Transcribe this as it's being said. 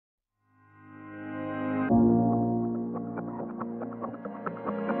Say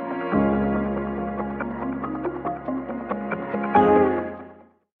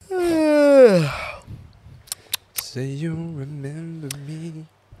you remember me.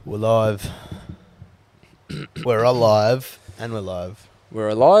 We're live. We're alive. And we're live. We're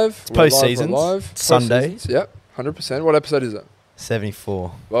alive. It's post-seasons. Live. Sunday. Yep, 100%. What episode is it?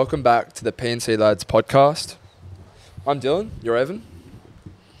 74. Welcome back to the PNC Lads podcast. I'm Dylan. You're Evan.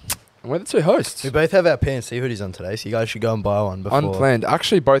 And we're the two hosts. We both have our PNC hoodies on today, so you guys should go and buy one before. Unplanned.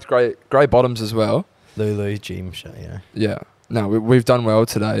 Actually, both grey bottoms as well. Lulu, gym show, yeah. Yeah. No, we've done well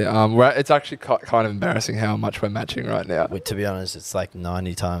today. It's actually kind of embarrassing how much we're matching right now. To be honest, it's like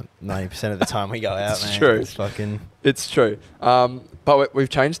 90% of the time we go out, It's man. true. It's true. But we've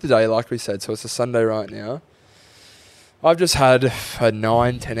changed the day, like we said, so it's a Sunday right now. I've just had a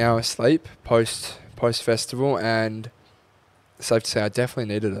 9-10 hour sleep post festival, and safe to say I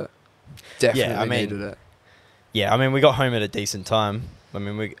definitely needed it. Needed it. Yeah, I mean, we got home at a decent time. I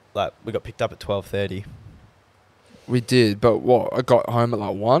mean, we got picked up at 12:30. We did, but what? I got home at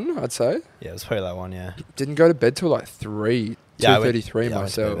like 1, I'd say. Yeah, it was probably like 1, yeah. Didn't go to bed till like 3, 2:33 myself. I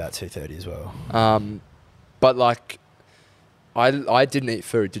went to bed about 2:30 as well. But like, I didn't eat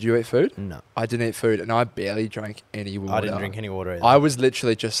food. Did you eat food? No. I didn't eat food, and I barely drank any water. I didn't drink any water either. I was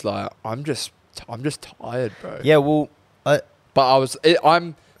literally just like, I'm just tired, bro. Yeah, well, but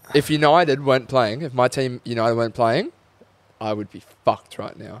if United weren't playing, if my team United weren't playing, I would be fucked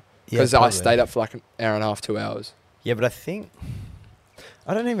right now. Because I stayed up for like an hour and a half, 2 hours. Yeah, but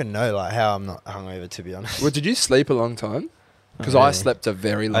I don't even know like how I'm not hungover, to be honest. Well, did you sleep a long time? Because I slept a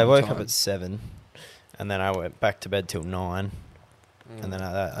very long time. I woke up at 7, and then I went back to bed till 9, and then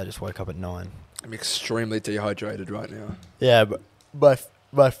I just woke up at 9. I'm extremely dehydrated right now. Yeah, but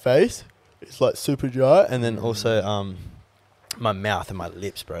my face is like super dry, and then also my mouth and my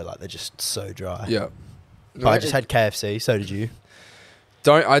lips, bro, like they're just so dry. Yeah. But I just had KFC. So did you?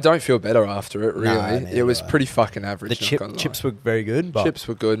 I don't feel better after it, really. Nah, it was pretty fucking average. The chips were very good. But chips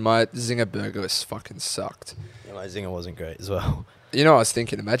were good. My Zinger burger fucking sucked. Yeah, my Zinger wasn't great as well. You know, I was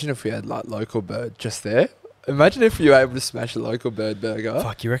thinking, imagine if we had like local bird just there. Imagine if you were able to smash a local bird burger.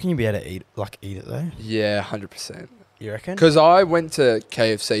 Fuck, you reckon you'd be able to eat it though? Yeah, 100%. You reckon? Because I went to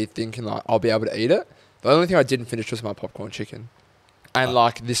KFC thinking like I'll be able to eat it. The only thing I didn't finish was my popcorn chicken. And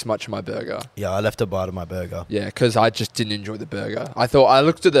like this much of my burger. Yeah, I left a bite of my burger. Yeah, because I just didn't enjoy the burger. I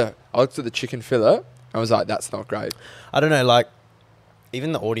looked at the chicken fillet. I was like, that's not great. I don't know, like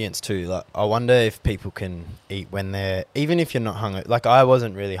even the audience too. Like, I wonder if people can eat when they're, even if you're not hungover. Like, I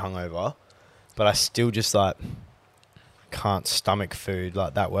wasn't really hungover, but I still just like can't stomach food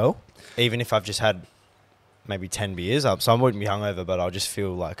like that well. Even if I've just had maybe 10 beers up, so I wouldn't be hungover, but I'll just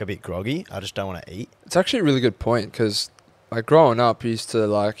feel like a bit groggy. I just don't want to eat. It's actually a really good point because. Like, growing up, I used to,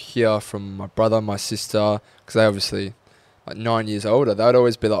 like, hear from my brother, my sister, because they obviously, like, 9 years older, they'd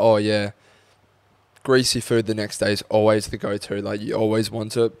always be like, oh, yeah, greasy food the next day is always the go-to. Like, you always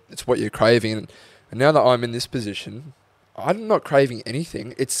want it. It's what you're craving. And now that I'm in this position, I'm not craving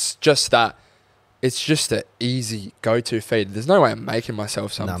anything. It's just that. It's just an easy go-to feed. There's no way I'm making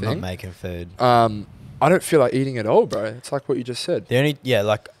myself something. No, I'm not making food. I don't feel like eating at all, bro. It's like what you just said.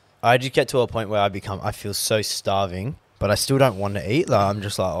 Like, I just get to a point where I feel so starving. But I still don't want to eat. Like, I'm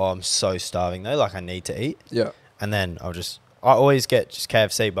just like, I'm so starving though. Like, I need to eat. Yeah. And then I always get just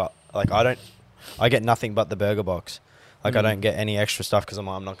KFC, but like I get nothing but the burger box. Like, I don't get any extra stuff because I'm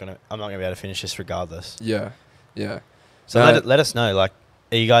not gonna be able to finish this regardless. Yeah. Yeah. So let us know. Like,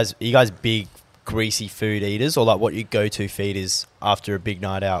 are you guys big greasy food eaters, or like what your go-to feed is after a big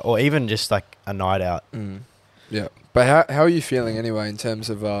night out, or even just like a night out? Yeah. But how are you feeling anyway in terms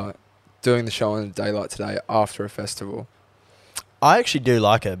of doing the show in the daylight today after a festival? I actually do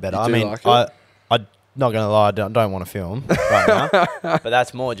like it better. I'm not going to lie, I don't want to film right now. But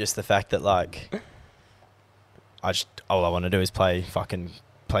that's more just the fact that, like, all I want to do is play fucking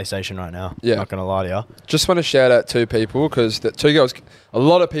PlayStation right now. Yeah. Not going to lie to you. Just want to shout out 2 people because the 2 girls, a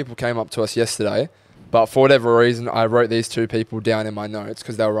lot of people came up to us yesterday, but for whatever reason, I wrote these 2 people down in my notes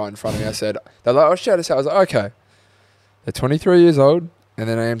because they were right in front of me. They're like, oh, shout us out. I was like, okay. They're 23 years old. And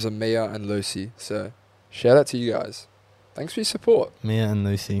their names are Mia and Lucy. So, shout out to you guys. Thanks for your support. Mia and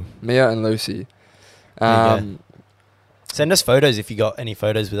Lucy. Send us photos if you got any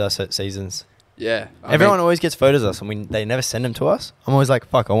photos with us at Seasons. Yeah. Everyone always gets photos of us, and they never send them to us. I'm always like,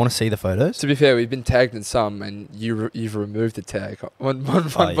 fuck, I want to see the photos. To be fair, we've been tagged in some, and you've removed the tag one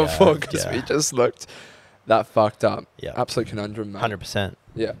before because we just looked that fucked up. Yeah. Absolute conundrum, mate. 100%.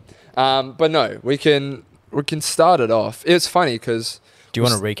 Yeah. But no, we can start it off. It's funny because... Do you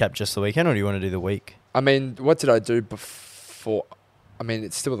want to recap just the weekend, or do you want to do the week? I mean, what did I do before? I mean,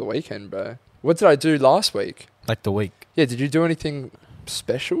 it's still the weekend, bro. What did I do last week? Like the week. Yeah, did you do anything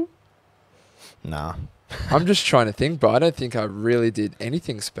special? Nah. I'm just trying to think, bro. I don't think I really did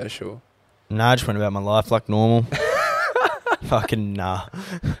anything special. Nah, I just went about my life like normal. Fucking nah.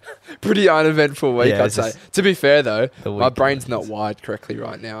 Pretty uneventful week, Yeah, I'd say. To be fair, though, my week brain's not wired correctly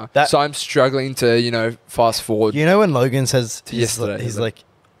right now. That- So I'm struggling to, fast forward. You know when Logan says To yesterday, he's like,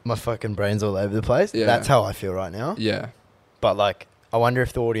 my fucking brain's all over the place? Yeah. That's how I feel right now. Yeah. But like, I wonder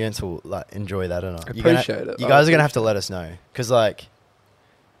if the audience will like enjoy that or not. I appreciate it. You guys are going to have to let us know. Because like,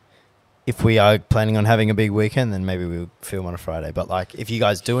 if we are planning on having a big weekend, then maybe we'll film on a Friday. But like, if you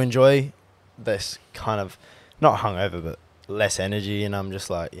guys do enjoy this kind of, not hungover, but less energy, and I'm just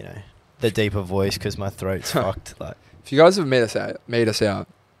like, the deeper voice because my throat's fucked. Like, if you guys have made us out,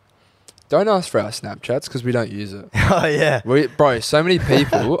 don't ask for our Snapchats because we don't use it. oh yeah. Bro, so many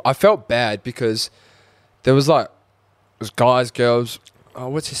people. I felt bad because there was guys, girls. Oh,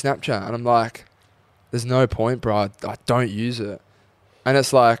 what's your Snapchat? And I'm like, there's no point, bro. I don't use it. And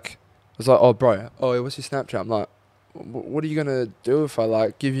it's like, oh, bro. Oh, what's your Snapchat? I'm like, what are you gonna do if I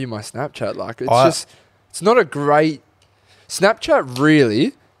like give you my Snapchat? Like, it's not a great. Snapchat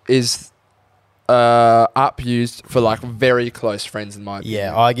really is app used for like very close friends in my opinion.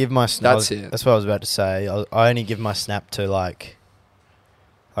 Yeah, I give my snap. That's it. That's what I was about to say. I only give my snap to like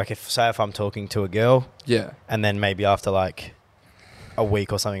if I'm talking to a girl. Yeah. And then maybe after like a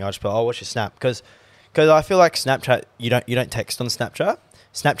week or something, I'll just be like, oh, what's your snap? Because I feel like Snapchat, you don't text on Snapchat.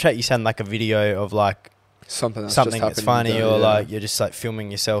 Snapchat, you send like a video of like something that's funny, or like you're just like filming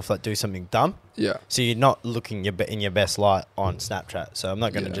yourself like do something dumb. Yeah. So you're not looking in your best light on Snapchat. So I'm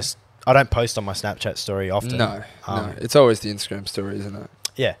not going to I don't post on my Snapchat story often. No, it's always the Instagram story, isn't it?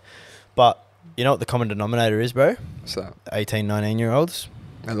 Yeah. But you know what the common denominator is, bro? So 18, 19-year-olds.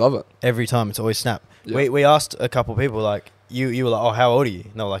 I love it. Every time it's always Snap. Yeah. We asked a couple of people, like, you were like, oh, how old are you?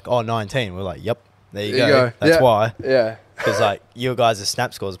 And they were like, oh, 19. We're like, yep, there you go. That's why. Yeah. Because like your guys'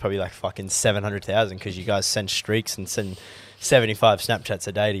 Snap scores are probably like fucking 700,000 because you guys send streaks and send 75 Snapchats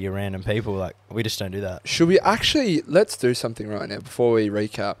a day to your random people. Like, we just don't do that. Should we actually, let's do something right now before we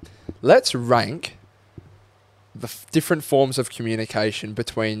recap. Let's rank the different forms of communication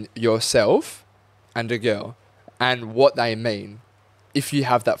between yourself and a girl and what they mean if you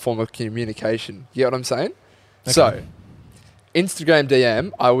have that form of communication. You get what I'm saying? Okay. So, Instagram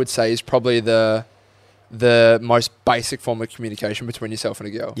DM, I would say, is probably the most basic form of communication between yourself and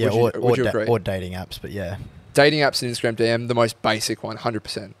a girl. Yeah, would you agree? Or dating apps, but yeah. Dating apps and Instagram DM, the most basic one,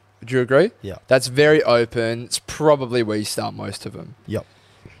 100%. Would you agree? Yeah. That's very open. It's probably where you start most of them. Yep.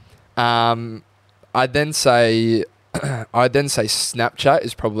 I'd then say Snapchat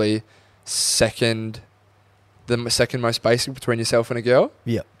is probably the second most basic between yourself and a girl.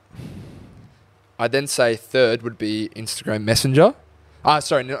 Yep. I'd then say third would be Instagram Messenger.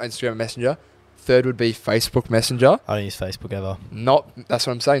 Sorry, not Instagram Messenger. Third would be Facebook Messenger. I don't use Facebook ever. That's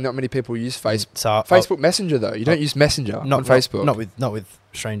what I'm saying. Not many people use Facebook. So Facebook Messenger though. You don't use Messenger on Facebook. Not with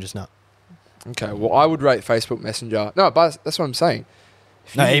strangers, no. Okay, well I would rate Facebook Messenger. No, but that's what I'm saying.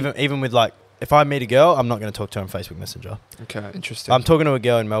 Even with like, if I meet a girl, I'm not going to talk to her on Facebook Messenger. Okay, interesting. I'm talking to a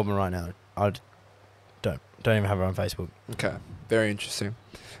girl in Melbourne right now. I don't even have her on Facebook. Okay, very interesting.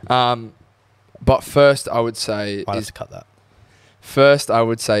 But first I would say I'd have to cut that. First I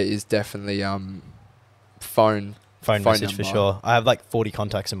would say is definitely phone message number. for sure. I have like 40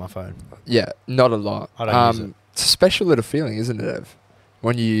 contacts in my phone. Yeah, not a lot. I don't use it. It's a special little feeling, isn't it, Ev?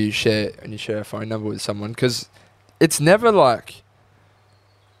 When you share a phone number with someone, because it's never like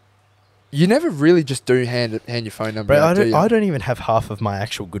you never really just do hand your phone number out, do you? I don't even have half of my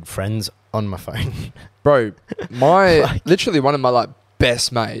actual good friends on my phone. Bro, literally one of my like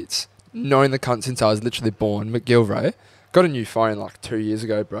best mates, known the cunt since I was literally born, McGilvray, got a new phone like 2 years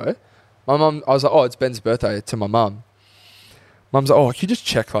ago, bro. My mum, I was like, oh, it's Ben's birthday, to my mum. Mum's like, oh, can you just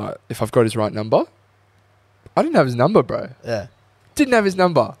check like if I've got his right number? I didn't have his number, bro. Yeah. Didn't have his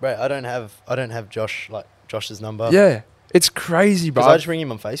number. Bro, I don't have Josh's number. Yeah. It's crazy, bro. Because I just ring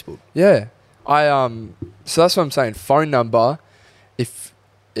him on Facebook. Yeah. So that's what I'm saying. Phone number.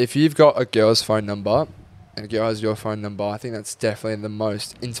 If you've got a girl's phone number and a girl has your phone number, I think that's definitely the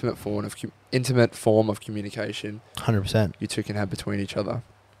most intimate form of communication 100%. you two can have between each other.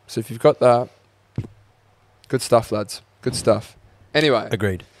 So if you've got that, good stuff, lads. Good stuff. Anyway.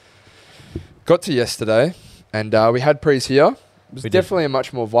 Agreed. Got to yesterday and we had prees here. It was definitely a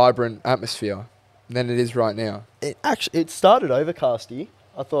much more vibrant atmosphere than it is right now. It started overcasty.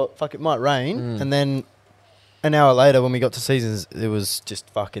 I thought, fuck, it might rain. And then an hour later when we got to Seasons, it was just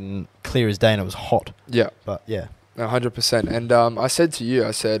fucking clear as day and it was hot. Yeah. But yeah. 100%. And I said to you,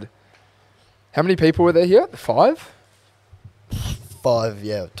 how many people were there here? 5?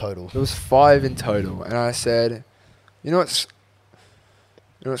 5, total. There was 5 in total, and I said, you know what's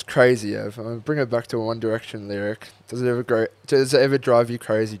crazy, Ev? I'm gonna bring it back to a One Direction lyric. Does it ever drive you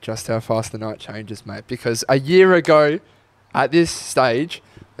crazy just how fast the night changes, mate? Because a year ago, at this stage,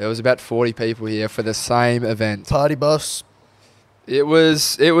 there was about 40 people here for the same event. Party bus. It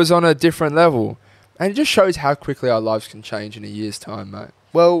was on a different level, and it just shows how quickly our lives can change in a year's time, mate.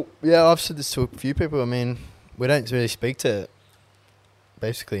 Well, yeah, I've said this to a few people. I mean, we don't really speak to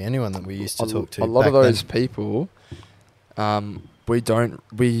basically anyone that we used to talk to. A lot of those people,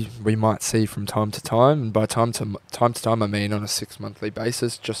 we might see from time to time, and by time to time I mean on a 6-monthly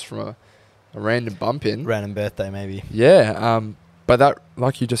basis, just from a random bump in. Random birthday, maybe. Yeah, but that,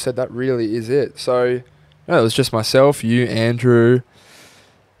 like you just said, that really is it. So, it was just myself, you, Andrew,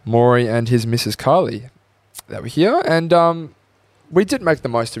 Maury, and his Mrs. Carly that were here, and we did make the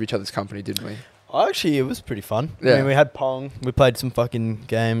most of each other's company, didn't we? Actually, it was pretty fun. Yeah. I mean, we had Pong. We played some fucking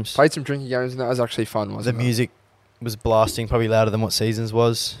games. Played some drinking games, and that was actually fun, wasn't it? The music was blasting, probably louder than what Seasons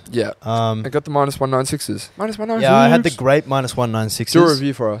was. Yeah. I got the -196s. -196s. Yeah, I had the great -196s. Do a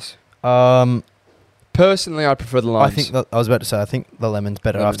review for us. Personally, I prefer the limes. I was about to say, I think the lemon's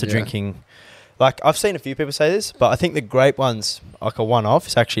better after drinking. Like, I've seen a few people say this, but I think the grape one's like a one-off.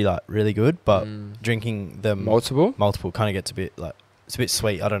 It's actually like really good, but drinking them multiple kind of gets a bit like, it's a bit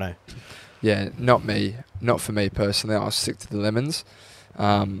sweet. I don't know. Yeah, not for me personally. I'll stick to the lemons.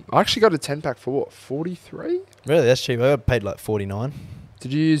 I actually got a 10-pack for what, 43? Really, that's cheap. I got paid like 49.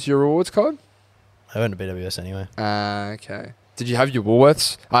 Did you use your rewards card? I earned a BWS anyway. Okay. Did you have your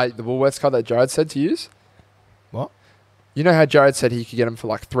Woolworths? The Woolworths card that Jared said to use? What? You know how Jared said he could get them for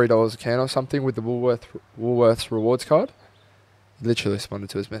like $3 a can or something with the Woolworths rewards card? He literally responded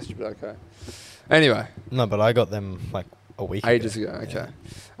to his message, but okay. Anyway. No, but I got them like a week ages ago. Okay. Yeah.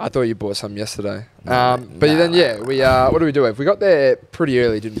 I thought you bought some yesterday. But then, we what do we do? We got there pretty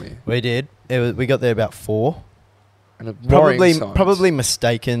early, didn't we? We did. We got there about 4. And probably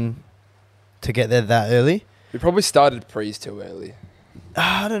mistaken to get there that early. We probably started prees too early.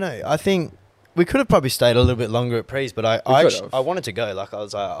 I don't know. I think we could have probably stayed a little bit longer at prees, but I wanted to go. Like, I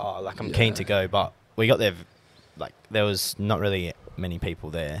was like, I'm keen to go, but we got there, like, there was not really many people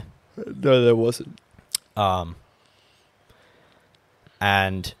there. No, there wasn't.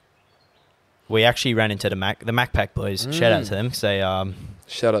 And we actually ran into the MacPack boys. Shout out to them. Because they,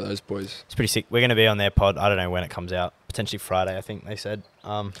 shout out those boys. It's pretty sick. We're going to be on their pod. I don't know when it comes out. Potentially Friday, I think they said. It's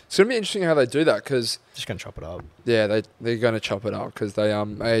going to be interesting how they do that, because... Just going to chop it up. Yeah, they're going to chop it up, because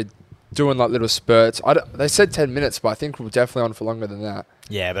they doing like little spurts. They said 10 minutes, but I think we're definitely on for longer than that.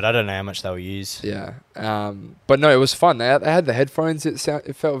 Yeah, but I don't know how much they'll use. Yeah. But no, it was fun. They had the headphones. It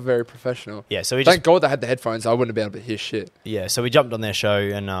felt very professional. Yeah, so Thank God they had the headphones. I wouldn't have been able to hear shit. Yeah, so we jumped on their show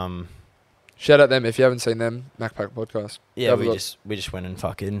and... Shout out them if you haven't seen them. MacPack podcast. Yeah, we just went and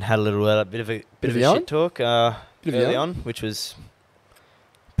fucking had a little bit of a shit talk early on, which was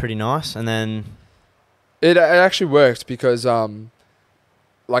pretty nice. And then... It actually worked because...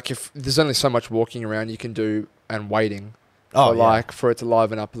 like, if there's only so much walking around you can do and waiting for it to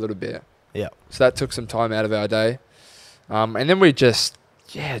liven up a little bit. Yeah. So that took some time out of our day. And then we just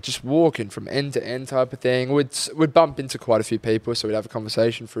walking from end to end type of thing. We'd bump into quite a few people, so we'd have a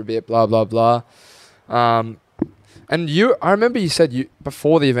conversation for a bit, blah, blah, blah. And I remember you said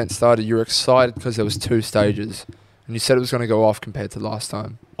before the event started, you were excited because there was 2 stages. And you said it was going to go off compared to last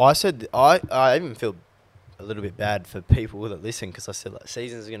time. I said, I even feel a little bit bad for people that listen, because I said like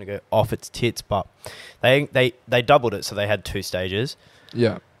Seasons are going to go off its tits, but they doubled it, so they had 2 stages.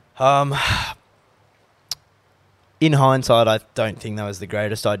 Yeah. In hindsight, I don't think that was the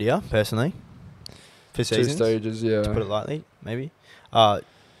greatest idea, personally, for Seasons. 2 stages, yeah. To put it lightly, maybe.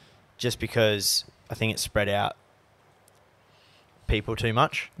 Just because I think it spread out people too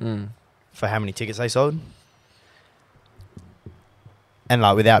much for how many tickets they sold. And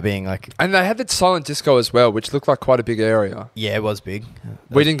like without being like... And they had the silent disco as well, which looked like quite a big area. Yeah, it was big.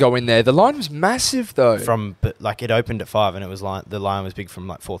 We didn't go in there. The line was massive though. But like it opened at 5 and it was like the line was big from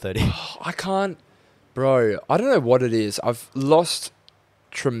like 4:30. I can't... Bro, I don't know what it is. I've lost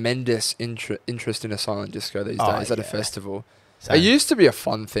tremendous interest in a silent disco these days at a festival. Same. It used to be a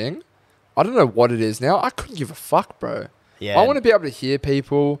fun thing. I don't know what it is now. I couldn't give a fuck, bro. Yeah, I want to be able to hear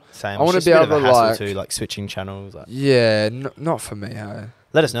people. Same. I want to be able to like switching channels. Like. Yeah, not for me. Hey.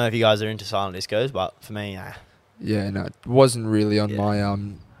 Let us know if you guys are into silent discos, but for me, yeah, no, it wasn't really on my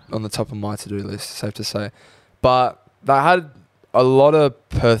on the top of my to-do list. Safe to say, but they had a lot of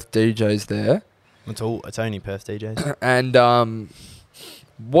Perth DJs there. It's only Perth DJs, and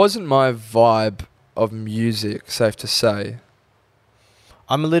wasn't my vibe of music. Safe to say,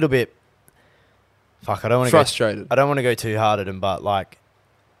 I'm a little bit Fuck, I don't want to frustrated. I don't want to go too hard at him, but like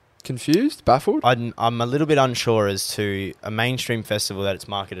confused, baffled. I'm a little bit unsure as to a mainstream festival that it's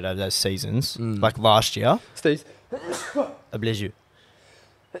marketed as seasons, like last year. Steve, I bless you.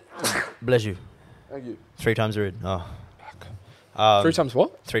 Bless you. thank you. 3 times rude. Oh. 3 times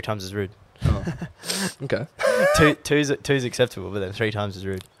what? 3 times is rude. Oh. Okay. Two's acceptable, but then 3 times is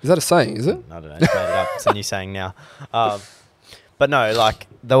rude. Is that a saying? Is it? I don't know. Just made it up. It's a new saying now. But no, like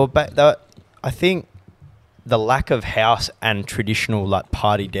they were. I think the lack of house and traditional like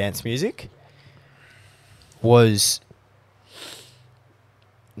party dance music was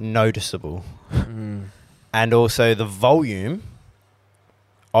noticeable, and also the volume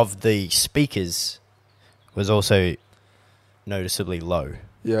of the speakers was also noticeably low.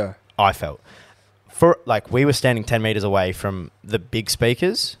 Yeah. I felt. For like we were standing 10 meters away from the big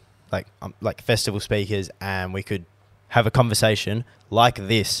speakers, like festival speakers, and we could have a conversation like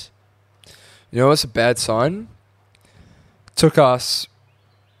this. You know what's a bad sign? Took us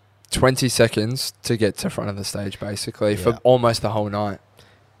 20 seconds to get to front of the stage, basically, for almost the whole night.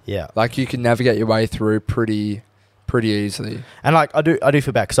 Yeah. Like you can navigate your way through pretty easily. And like I do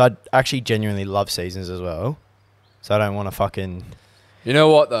feel bad because I actually genuinely love seasons as well. So I don't want to fucking... You know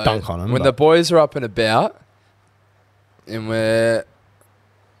what though? Dunk on them. When the boys are up and about and we're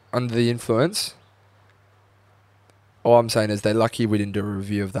under the influence, all I'm saying is they're lucky we didn't do a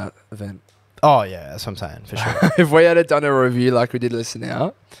review of that event. Oh yeah, that's what I'm saying, for sure. If we had done a review like we did Listen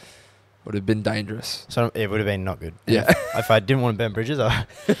Out, it would have been dangerous. So it would have been not good. Yeah. If I didn't want to burn bridges,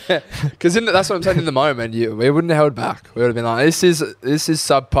 because that's what I'm saying. In the moment, we wouldn't have held back. We would have been like, "This is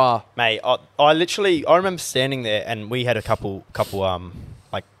subpar." Mate, I remember standing there, and we had a couple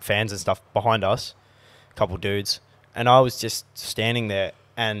like fans and stuff behind us, a couple dudes, and I was just standing there,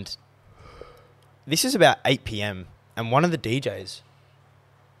 and this is about 8 p.m. and one of the DJs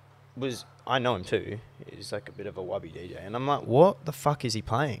was. I know him too. He's like a bit of a wubby DJ. And I'm like, what the fuck is he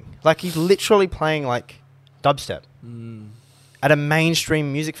playing? Like, he's literally playing, like, dubstep. At a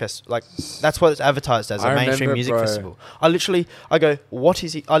mainstream music festival. Like, that's what it's advertised as, a mainstream music festival. I literally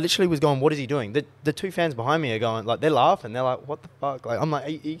was going, what is he doing? The 2 fans behind me are going, like, they're laughing. They're like, what the fuck? Like, I'm like, are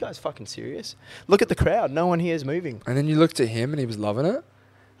you guys fucking serious? Look at the crowd. No one here is moving. And then you looked at him and he was loving it?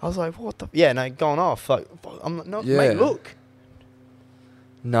 I was like, what the... Yeah, no, going off. Like, I'm like, no, mate, look.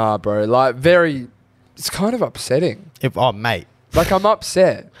 Nah, bro. Like, it's kind of upsetting. Oh, mate. Like, I'm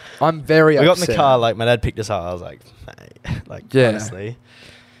upset. I'm very upset. We got in the car, like, my dad picked us up. I was like, mate, like, honestly.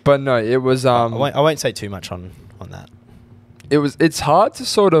 But no, it was... I won't say too much on that. It's hard to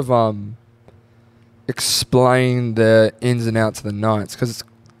sort of explain the ins and outs of the nights, because it's...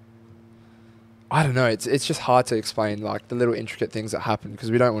 I don't know. It's just hard to explain, like, the little intricate things that happen, because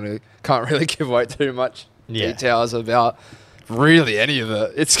we can't really give away too much details about... really any of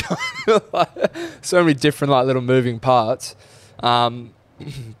it. It's kind of like so many different like little moving parts.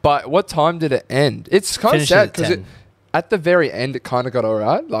 But what time did it end? It's kind of sad because at the very end it kind of got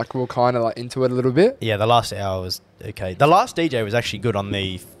alright. Like we were kind of like into it a little bit. Yeah, the last hour was okay. The last DJ was actually good on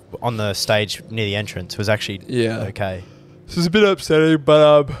the stage near the entrance. Was actually okay. This is a bit upsetting,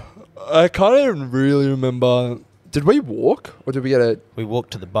 but I can't really remember. Did we walk or did we get We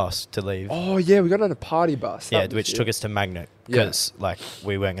walked to the bus to leave. Oh yeah, we got on a party bus. Which took us to Magnet because like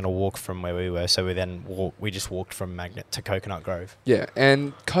we weren't going to walk from where we were, so we just walked from Magnet to Coconut Grove. Yeah,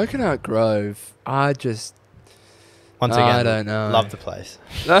 and Coconut Grove, I don't know. Love the place.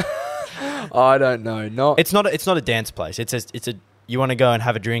 I don't know. It's not a dance place. It's a you want to go and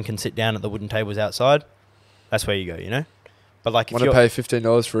have a drink and sit down at the wooden tables outside. That's where you go, you know. But like, if you want to pay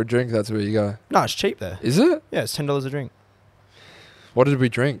 $15 for a drink, that's where you go. No, it's cheap there. Is it? Yeah, it's $10 a drink. What did we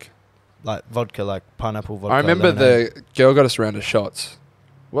drink? Like vodka, like pineapple vodka. I remember lemonade. the girl got us a round of shots.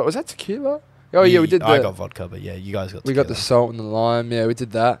 What was that, tequila? Oh yeah, we did. I got vodka, but yeah, you guys got. We got the salt and the lime. Yeah, we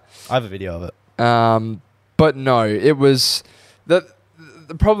did that. I have a video of it. But no, it was the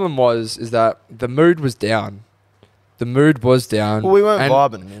problem is that the mood was down. The mood was down. Well, we weren't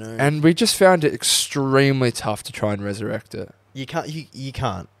vibing, you know. And we just found it extremely tough to try and resurrect it. You can't. You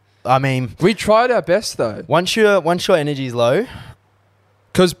can't. I mean, we tried our best though. Once your energy's low,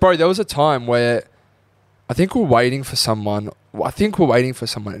 because bro, there was a time where I think we're waiting for someone.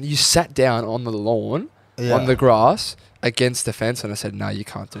 And you sat down on the lawn, on the grass against the fence, and I said, "No, you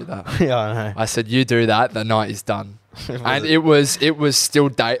can't do that." Yeah, I know. I said, "You do that, the night is done." And it was still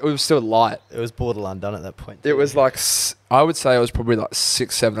day. It was still light. It was borderline done at that point. It was like I would say it was probably like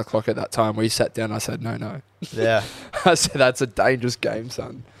 6-7 o'clock at that time. We sat down. I said, "No." Yeah. I said, "That's a dangerous game,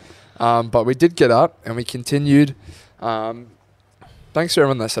 son." But we did get up and we continued. Thanks to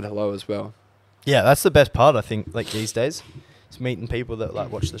everyone that said hello as well. Yeah, that's the best part, I think, like these days. Just meeting people that like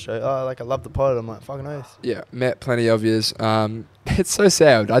watch the show. Oh, like I love the pod. I'm like, fucking oath. Yeah, met plenty of yous. It's so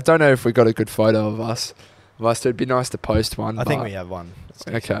sad. I don't know if we got a good photo of us. It'd be nice to post one. I think we have one.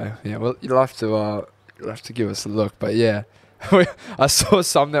 Okay. Yeah. Well, you'll have to give us a look. But yeah, I saw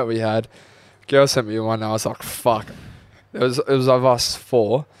some that we had. Girl sent me one. And I was like, fuck. It was of us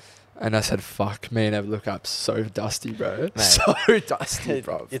 4. And I said, fuck, me and Ev look up so dusty, bro. Mate, so dusty,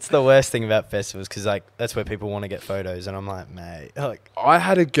 bro. It's the worst thing about festivals because, like, that's where people want to get photos. And I'm like, mate. Like, I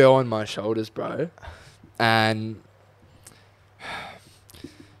had a girl on my shoulders, bro. And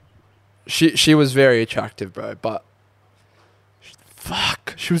she was very attractive, bro. But,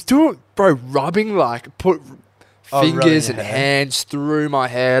 fuck. She was doing, bro, rubbing, like, put fingers and hands through my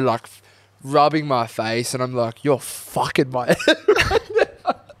hair, like, rubbing my face. And I'm like, you're fucking my head right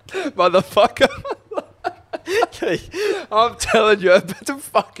now. Motherfucker. I'm telling you, I'm about to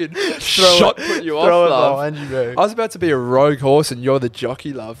fucking put you off, love. Behind you, bro. I was about to be a rogue horse and you're the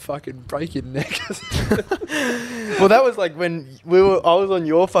jockey, love. Fucking break your neck. Well, that was like when I was on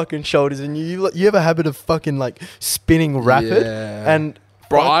your fucking shoulders and you have a habit of fucking like spinning rapid. Yeah. And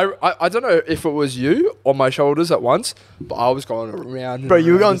bro, I don't know if it was you on my shoulders at once, but I was going around. Bro,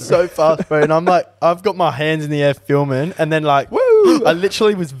 you were going so fast, bro. And I'm like, I've got my hands in the air filming. And then like, woo! I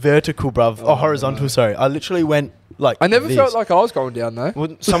literally was vertical, bruv. Oh, horizontal, sorry. I literally went like I never felt like I was going down though.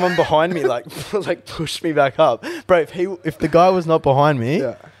 Well, someone behind me like pushed me back up. Bro, if the guy was not behind me,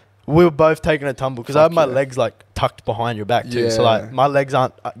 we were both taking a tumble because I have my legs like tucked behind your back too. So like my legs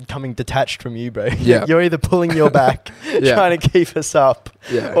aren't coming detached from you, bro. Yeah. You're either pulling your back trying to keep us up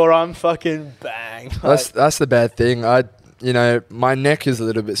or I'm fucking bang. That's the bad thing. My neck is a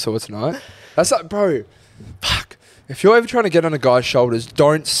little bit sore tonight. That's like, bro, fuck. If you're ever trying to get on a guy's shoulders,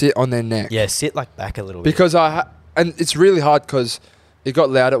 don't sit on their neck. Yeah, sit like back a little bit. Because and it's really hard because it got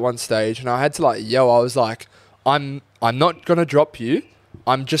loud at one stage and I had to like yell. I was like, I'm not going to drop you.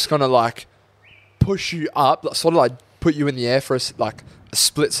 I'm just going to like push you up, sort of like put you in the air for a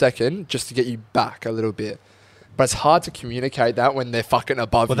split second just to get you back a little bit. But it's hard to communicate that when they're fucking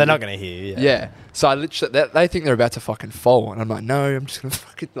above you. Well, they're not going to hear you. Yeah. So I literally, they think they're about to fucking fall. And I'm like, no, I'm just going to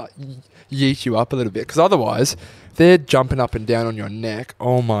fucking like yeet you up a little bit. Because otherwise, they're jumping up and down on your neck.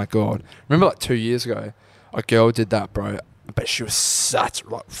 Oh my God. Remember like 2 years ago, a girl did that, bro. But she was such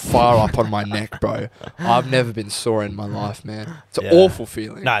like far up on my neck, bro. I've never been sore in my life, man. It's an awful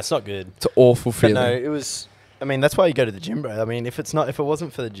feeling. No, it's not good. It's an awful feeling. But no, it was. I mean, that's why you go to the gym, bro. I mean, if it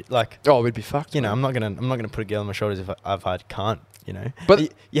wasn't for the like, we'd be fucked. You know, I'm not gonna put a girl on my shoulders if I can't. You know,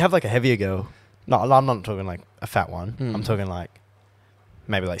 but you have like a heavier girl. No, I'm not talking like a fat one. I'm talking like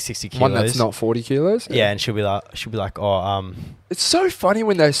maybe like 60 kilos. One that's not 40 kilos. Yeah, and she'll be like, oh, It's so funny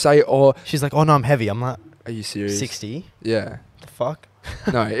when they say, oh, she's like, oh no, I'm heavy. I'm like, are you serious? 60. Yeah. The fuck.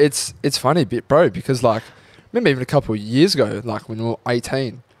 No, it's funny, bro, because like, remember even a couple of years ago, like when we were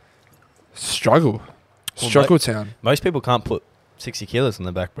 18, struggle town. Most people can't put 60 kilos on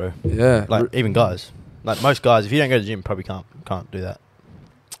their back, bro. Yeah. Like even guys. Like most guys, if you don't go to the gym, probably can't do that.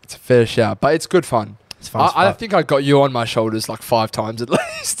 It's a fair shout, but it's good fun. It's fun. I think I got you on my shoulders like 5 times at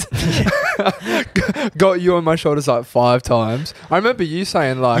least. Got you on my shoulders like 5 times. I remember you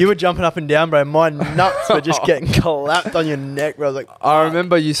saying like... You were jumping up and down, bro. My nuts were just getting collapsed on your neck, bro. I was like... I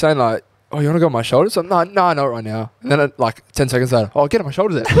remember you saying like, oh, you want to go on my shoulders? I'm no, not right now. And then like 10 seconds later, oh, get on my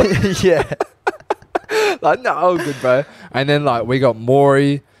shoulders then. Yeah. Like, no, good, bro. And then like we got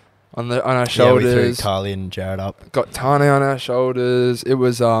Maury on our shoulders. Yeah, we threw Carly and Jared up. Got Tane on our shoulders. It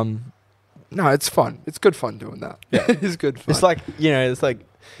was no, it's fun. It's good fun doing that. Yeah, it's good fun. It's like, you know, it's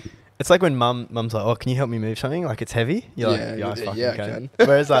like when mum's like, oh, can you help me move something? Like it's heavy. You're I can.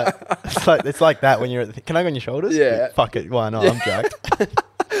 Whereas like it's like that when you're can I go on your shoulders? Yeah. Fuck it, why not? Yeah. I'm jacked.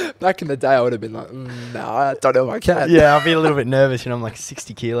 Back in the day, I would have been like, no, I don't know if I can. Yeah, I'd be a little bit nervous. You know, I'm like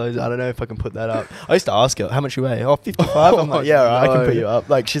 60 kilos. I don't know if I can put that up. I used to ask her, how much you weigh? Oh, 55. I'm like, yeah, all right, I can put you up.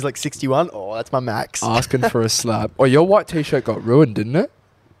 Like, she's like 61. Oh, that's my max. Asking for a slap. Oh, your white t-shirt got ruined, didn't it?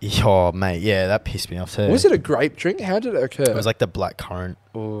 Oh, mate, yeah, that pissed me off too. Was it a grape drink? How did it occur? It was like the black currant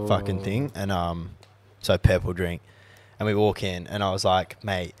fucking thing. And so purple drink. And we walk in and I was like,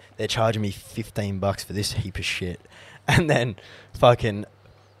 mate, they're charging me $15 for this heap of shit. And then fucking...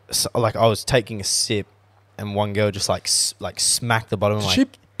 So, like I was taking a sip, and one girl just like smacked the bottom of my. She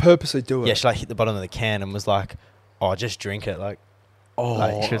purposely do it. Yeah, she like hit the bottom of the can and was like, "Oh, just drink it." Like, she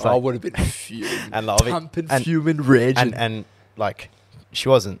was like, I would have been fuming. And like, fuming, raging. And like, she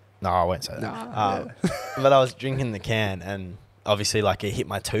wasn't. No, I won't say that. Nah, but I was drinking the can, and obviously like it hit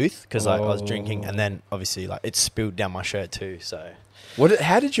my tooth because like I was drinking, and then obviously like it spilled down my shirt too. So,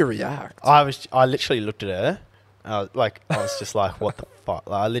 how did you react? I literally looked at her. I was just like, what the fuck?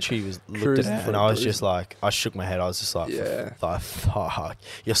 Like, I literally looked at it and I was just like, I shook my head. I was just like, fuck,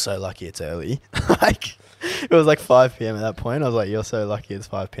 you're so lucky it's early. Like, it was like 5 p.m. at that point. I was like, you're so lucky it's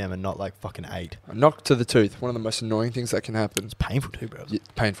 5 p.m. and not like fucking 8. A knock to the tooth. One of the most annoying things that can happen. It's painful too, bro. Yeah,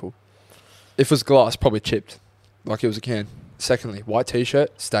 painful. If it was glass, probably chipped. Like it was a can. Secondly, white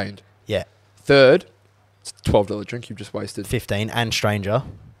t-shirt, stained. Yeah. Third, it's a $12 drink you've just wasted. 15 and stranger.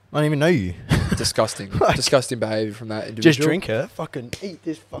 I don't even know you. Disgusting. Disgusting behaviour from that individual. Just drink it. Fucking eat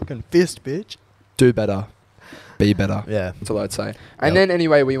this fucking fist, bitch. Do better. Be better. Yeah. That's all I'd say. And then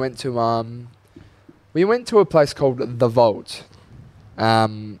anyway, we went to a place called The Vault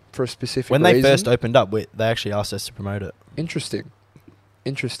for a specific reason. When they first opened up, they actually asked us to promote it. Interesting.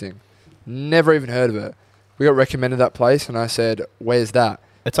 Never even heard of it. We got recommended that place and I said, where's that?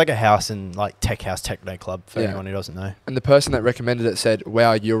 It's like a house in like tech house techno club for anyone who doesn't know. And the person that recommended it said,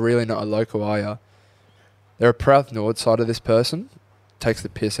 wow, you're really not a local, are you? They're a proud North side of this person. Takes the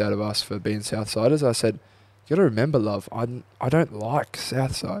piss out of us for being Southsiders. I said, you got to remember, love, I don't like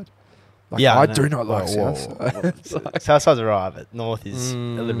Southside. Like, I do not like Southside. Southside's alright, but North is a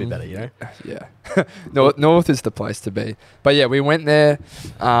little bit better, you know? Yeah. North is the place to be. But yeah, we went there.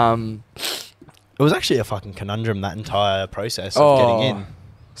 It was actually a fucking conundrum, that entire process of getting in.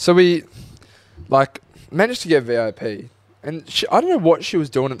 So we, managed to get VIP. And I don't know what she was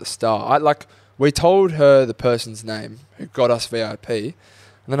doing at the start. We told her the person's name who got us VIP. And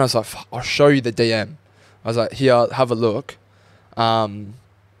then I was like, I'll show you the DM. I was like, here, have a look. And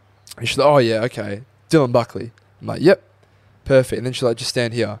she's like, oh, yeah, okay. Dylan Buckley. I'm like, yep, perfect. And then she's like, just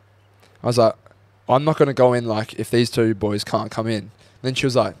stand here. I was like, I'm not going to go in if these two boys can't come in. And then she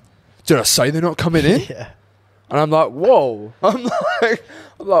was like, did I say they're not coming in? Yeah. And I'm like, whoa. I'm like,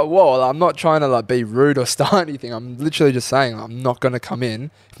 whoa. I'm not trying to be rude or start anything. I'm literally just saying I'm not going to come in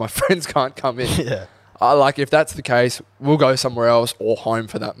if my friends can't come in. Yeah. If that's the case, we'll go somewhere else or home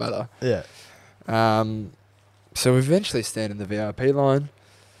for that matter. Yeah. So we eventually stand in the VIP line.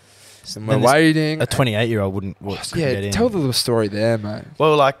 And we're waiting. A 28-year-old wouldn't get in. Tell the little story there, mate.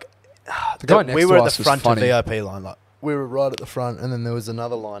 Well, the guy next we to were at us the front was of funny. VIP line. We were right at the front, and then there was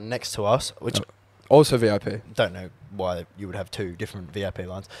another line next to us, which also VIP. Don't know why you would have two different VIP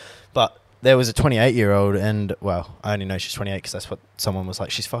lines, but there was a 28-year-old, and well, I only know she's 28 because that's what someone was like.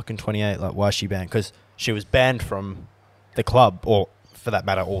 She's fucking 28. Like, why is she banned? Because she was banned from the club, or for that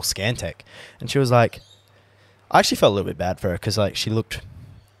matter, all Scantech. And she was like, I actually felt a little bit bad for her because she looked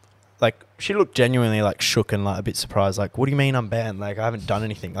genuinely shook and a bit surprised. Like, what do you mean I'm banned? I haven't done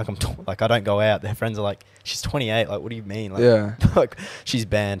anything. I don't go out. Their friends are like, she's 28. What do you mean? She's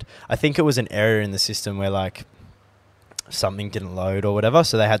banned. I think it was an error in the system where something didn't load or whatever,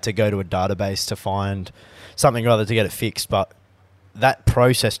 so they had to go to a database to find something or other to get it fixed. But that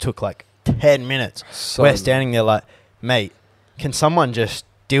process took 10 minutes. So we're standing there like, mate, can someone just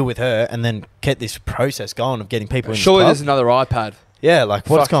deal with her and then get this process going of getting people in the club? Surely there's another iPad. Yeah,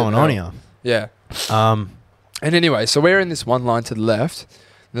 what's going on here? Yeah. And anyway, so we're in this one line to the left.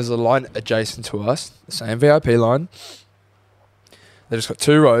 There's a line adjacent to us, the same VIP line. They just got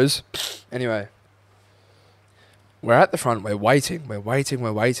 2 rows. Anyway, we're at the front. We're waiting.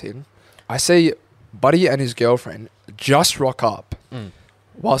 I see Buddy and his girlfriend just rock up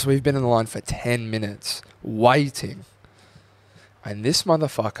whilst we've been in the line for 10 minutes waiting. And this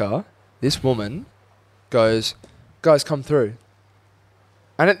motherfucker, this woman, goes, guys, come through.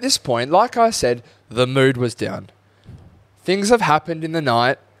 And at this point, like I said, the mood was down. Things have happened in the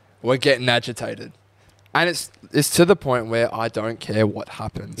night. We're getting agitated. And it's to the point where I don't care what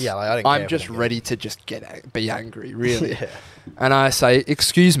happens. Yeah, I don't care. I'm just ready to just be angry, really. Yeah. And I say,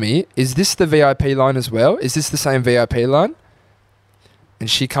 excuse me, is this the VIP line as well? Is this the same VIP line? And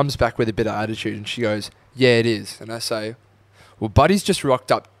she comes back with a bit of attitude and she goes, yeah, it is. And I say, well, Buddy's just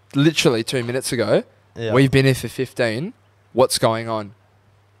rocked up literally 2 minutes ago. Yeah. We've been here for 15. What's going on?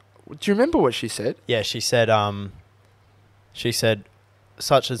 Do you remember what she said? Yeah, she said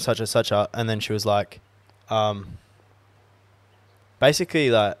such and such and such, and then she was like, basically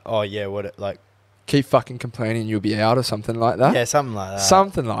oh yeah, keep fucking complaining, you'll be out or something like that. Yeah, something like that.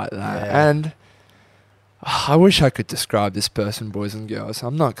 Something like that. Yeah. And I wish I could describe this person, boys and girls.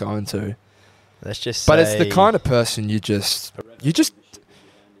 I'm not going to. Let's just. But it's the kind of person you just. Yeah.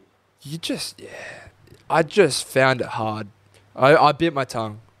 I just found it hard. I bit my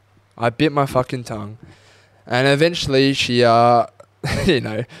tongue. I bit my fucking tongue. And eventually she,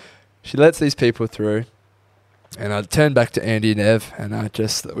 she lets these people through. And I turn back to Andy and Ev, and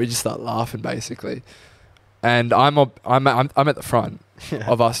we just start laughing basically. And I'm at the front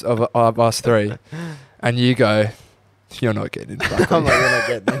of us three, and you go, you're not getting in. Buckley. I'm like, you're not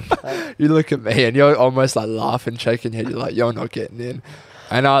getting in. You look at me and you're almost like laughing, shaking your head. You're like, you're not getting in.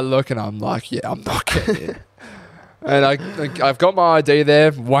 And I look and I'm like, yeah, I'm not getting in. And I've got my ID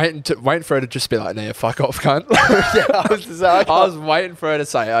there, waiting for her to just be like, no, fuck off, cunt. Yeah, I was waiting for her to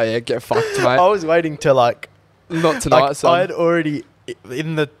say, oh yeah, get fucked, mate. I was waiting to like, not tonight, son. I had already,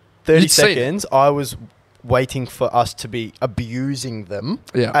 in the 30 seconds, I was waiting for us to be abusing them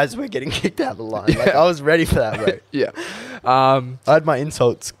as we're getting kicked out of the line. Yeah. Like, I was ready for that, bro. Yeah. I had my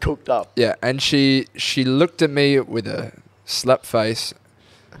insults cooked up. Yeah, and she looked at me with a slap face,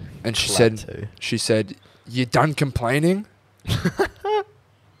 and she said, "You done complaining?"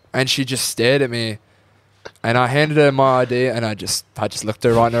 And she just stared at me, and I handed her my ID, and I just looked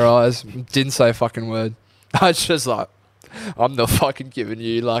her right in her eyes, didn't say a fucking word. I was just like, I'm not fucking giving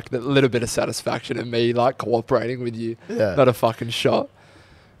you like the little bit of satisfaction in me like cooperating with you. Yeah. Not a fucking shot.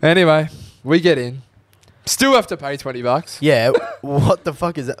 Anyway, we get in. Still have to pay $20. Yeah. What the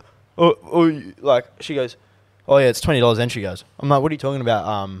fuck is that? Like she goes, oh yeah, it's $20 entry, goes. I'm like, what are you talking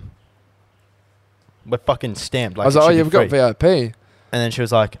about? We're fucking stamped. Like, I was like, oh yeah, we've got VIP. And then she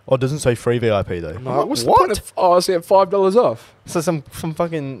was like, oh, it doesn't say free VIP though. I'm like, what's the point of, I was getting $5 off. So some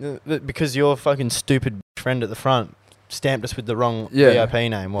fucking, because your fucking stupid friend at the front stamped us with the wrong VIP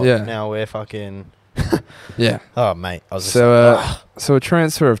name. What? Yeah. Now we're fucking... Yeah. Oh, mate. I was so a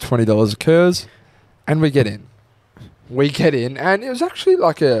transfer of $20 occurs, and we get in. And it was actually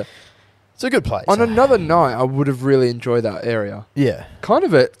like it's a good place. On another night, I would have really enjoyed that area. Yeah. Kind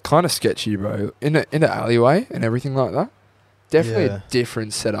of sketchy, bro. In an alleyway and everything like that. Definitely a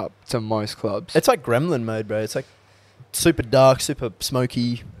different setup to most clubs. It's like Gremlin mode, bro. It's like super dark, super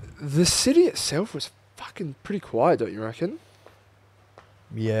smoky. The city itself was fucking pretty quiet, don't you reckon?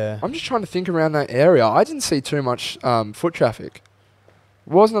 Yeah. I'm just trying to think around that area. I didn't see too much foot traffic.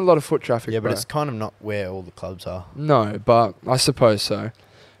 Wasn't a lot of foot traffic, but it's kind of not where all the clubs are. No, but I suppose so.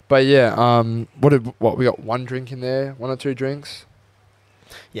 But yeah, we got one drink in there, one or two drinks.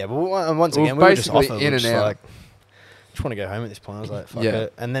 Yeah, but once again, we were just off in and out. Like, I just want to go home at this point. I was like, fuck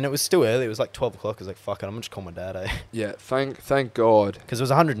it. And then it was still early. It was like 12 o'clock. I was like, fuck it. I'm going to just call my dad, eh? Yeah, thank God. Because it was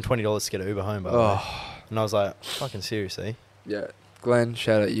 $120 to get an Uber home, by the way. And I was like, fucking seriously? Yeah. Glenn,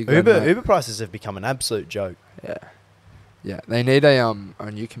 shout out you, Glenn. Uber prices have become an absolute joke. Yeah. Yeah. They need a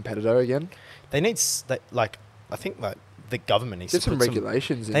new competitor again. They need, I think, like, the government needs to put some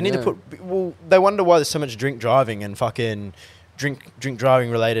regulations in. They need to put... Well, they wonder why there's so much drink driving and fucking drink driving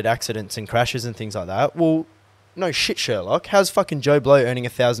related accidents and crashes and things like that. Well... No shit, Sherlock. How's fucking Joe Blow earning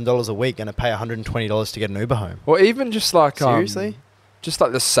 $1,000 a week going to pay $120 to get an Uber home? Or even just like seriously, just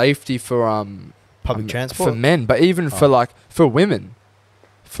like the safety for public transport for men, but even for women,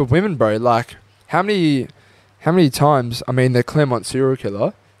 bro. Like how many times? I mean, the Claremont serial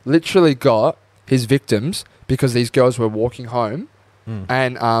killer literally got his victims because these girls were walking home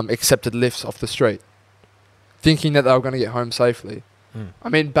and accepted lifts off the street, thinking that they were going to get home safely. I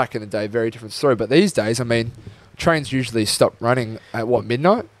mean, back in the day, very different story. But these days, I mean, trains usually stop running at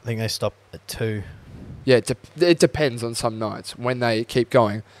midnight? I think they stop at 2. Yeah, it depends on some nights when they keep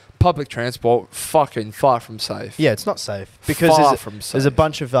going. Public transport, fucking far from safe. Yeah, it's not safe. Because there's a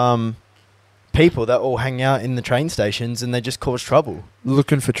bunch of people that all hang out in the train stations and they just cause trouble.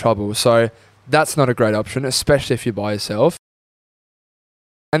 Looking for trouble. So that's not a great option, especially if you're by yourself.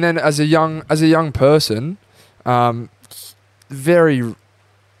 And then as a young person... very,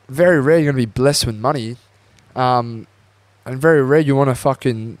 very rare you're going to be blessed with money, and very rare you want to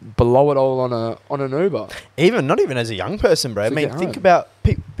fucking blow it all on an Uber. Not even as a young person, bro. I mean, think about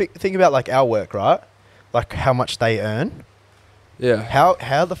like our work, right? Like how much they earn. Yeah.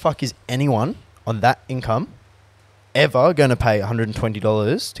 How the fuck is anyone on that income ever going to pay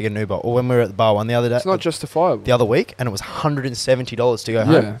 $120 to get an Uber? Or when we were at the bar one the other day, it's not justifiable. The other week, and it was $170 to go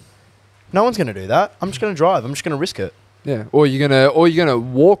home. Yeah. No one's going to do that. I'm just going to drive. I'm just going to risk it. Yeah, or you're gonna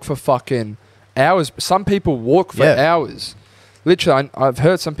walk for fucking hours. Some people walk for hours. Literally, I've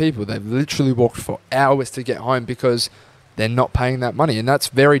heard some people, they've literally walked for hours to get home because they're not paying that money, and that's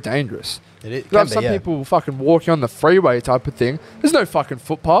very dangerous. Some people will fucking walking on the freeway type of thing. There's no fucking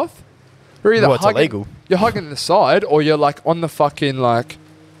footpath. You're either illegal. You're hugging the side, or you're like on the fucking like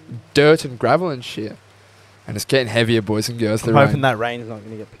dirt and gravel and shit. And it's getting heavier, boys and girls. I'm hoping that rain's not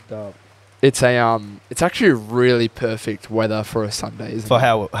gonna get picked up. It's actually really perfect weather for a Sunday, isn't it? For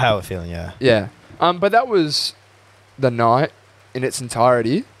how we're feeling, yeah. Yeah. But that was the night in its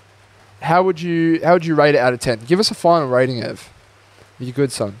entirety. How would you rate it out of 10? Give us a final rating, Ev. You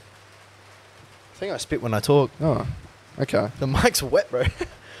good, son? I think I spit when I talk. Oh, okay. The mic's wet, bro.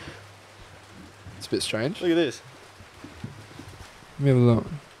 It's a bit strange. Look at this. Let me have a look.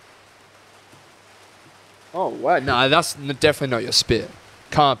 Oh, wow. No, that's definitely not your spit.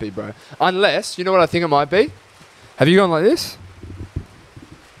 Can't be, bro. Unless, you know what I think it might be? Have you gone like this?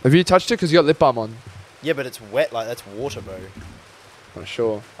 Have you touched it? Because you got lip balm on. Yeah, but it's wet. Like, that's water, bro. Not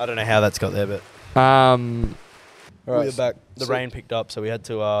sure. I don't know how that's got there, but... Right, we're back. The rain picked up, so we had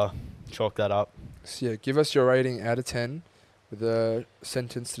to chalk that up. So, yeah, give us your rating out of 10 with a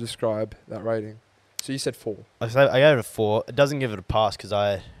sentence to describe that rating. So, you said 4. I gave it a 4. It doesn't give it a pass because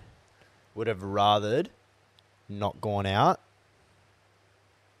I would have rathered not gone out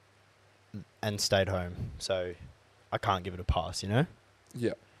and stayed home. So, I can't give it a pass, you know?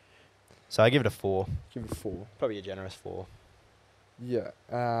 Yeah. So, I give it a 4. Give it a 4. Probably a generous 4. Yeah.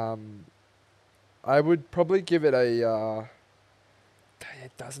 I would probably give it a...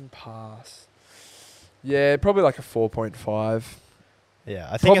 it doesn't pass. Yeah, probably like a 4.5. Yeah,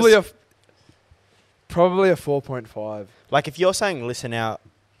 I think probably a 4.5. Like, if you're saying Listen Out,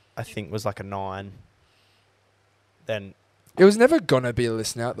 I think was like a 9, then... It was never going to be a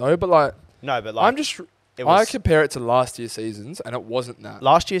Listen Out, though, but like... No, but like... I compare it to last year's seasons, and it wasn't that.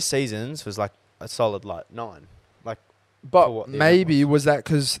 Last year's seasons was like a solid like 9. Like, but maybe was that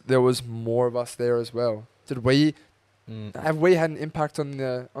because there was more of us there as well? Did we have we had an impact on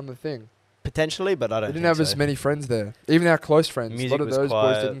the thing? Potentially, but I don't. We didn't have as many friends there. Even our close friends. Music a lot of was those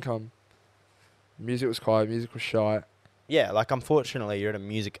quiet. boys didn't come. Music was quiet. Music was shy. Yeah, like unfortunately, you're at a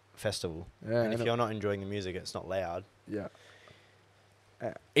music festival, Yeah, and if you're not enjoying the music, it's not loud. Yeah.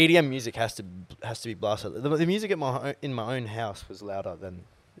 EDM music has to be blasted. The music in my own house was louder than.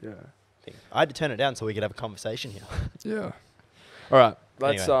 Yeah. Thing. I had to turn it down so we could have a conversation here. Yeah. All right.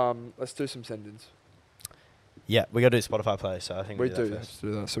 Let's Anyway. let's do some send-ins. Yeah, we got to do Spotify play, so I think We do do that have first. to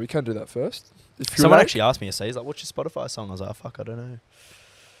do that. So we can do that first. If you Someone like. actually asked me yesterday, he's like, "What's your Spotify song?" I was like, oh, "Fuck, I don't know."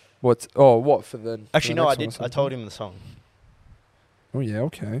 What for then? Actually, no, I did. I told him the song. Oh yeah,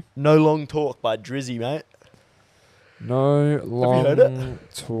 okay. No Long Talk by Drizzy, mate. No long heard it?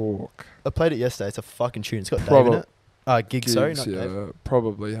 talk. I played it yesterday. It's a fucking tune. It's got Dave in it. Gigs, sorry, not yeah, Dave.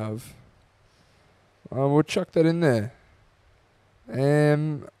 probably have. We'll chuck that in there.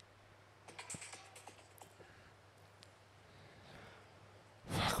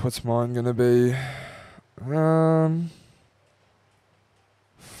 Fuck, what's mine gonna be?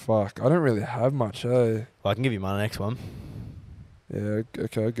 Fuck, I don't really have much, eh? Well, I can give you my next one. Yeah,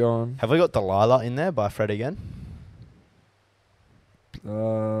 okay, go on. Have we got Delilah in there by Fred again?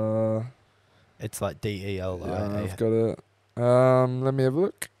 It's like DELIA. Yeah, I've got it. Let me have a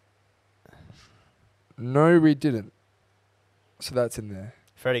look. No, we didn't. So that's in there.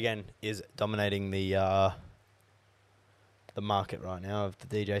 Fred again is dominating the market right now of the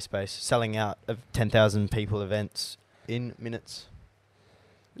DJ space, selling out of 10,000 people events in minutes.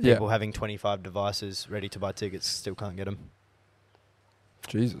 People having 25 devices ready to buy tickets still can't get them.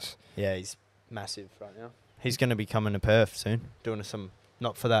 Jesus. Yeah, he's massive right now. He's going to be coming to Perth soon, doing some,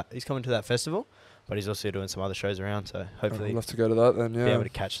 not for that, he's coming to that festival, but he's also doing some other shows around, so hopefully I'd love to go to that then, yeah. be able to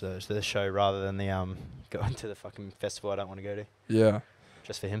catch the show rather than the going to the fucking festival I don't want to go to. Yeah.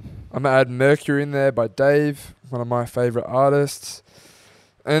 Just for him. I'm going to add Mercury in there by Dave, one of my favourite artists.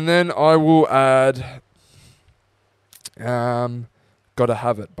 And then I will add Gotta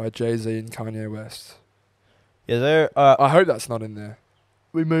Have It by Jay-Z and Kanye West. Yeah, there. I hope that's not in there.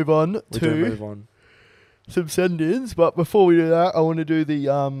 We move on We do move on. some send-ins, but before we do that, I want to do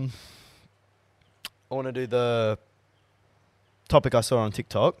the topic I saw on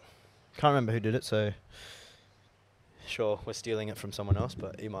TikTok. Can't remember who did it, so sure we're stealing it from someone else,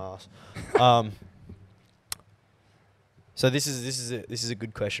 but eat my ass. So this is a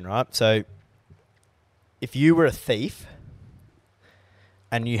good question, right? So if you were a thief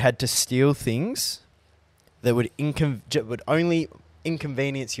and you had to steal things that would only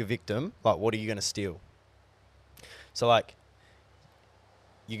inconvenience your victim, like what are you going to steal? So like,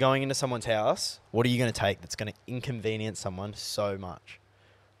 you're going into someone's house, what are you going to take that's going to inconvenience someone so much?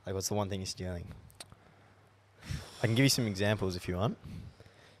 Like, what's the one thing you're stealing? I can give you some examples if you want.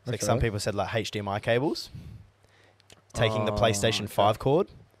 Okay. Like some people said like HDMI cables, taking the PlayStation 5 cord,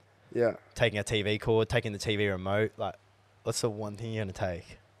 taking a TV cord, taking the TV remote. Like, what's the one thing you're going to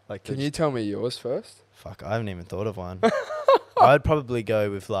take? Like, can you tell me yours first? Fuck, I haven't even thought of one. I'd probably go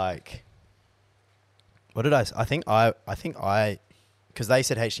with like, what did I think I, because they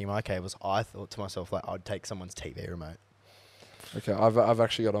said HDMI cables, I thought to myself like I'd take someone's TV remote. Okay, I've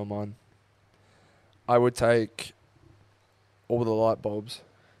actually got on mine. I would take all the light bulbs.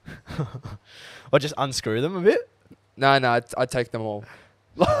 Or just unscrew them a bit? No, I'd take them all.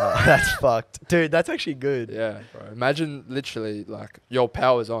 That's fucked. Dude, that's actually good. Yeah, bro. Imagine literally like your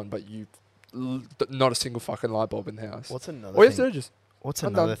power's on, but you not a single fucking light bulb in the house. What's another thing? What's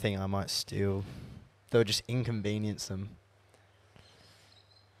another thing I might steal? They would just inconvenience them.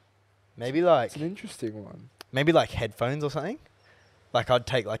 Maybe like It's an interesting one. maybe like headphones or something. Like I'd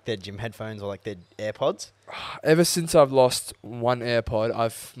take like their gym headphones or like their AirPods. Ever since I've lost one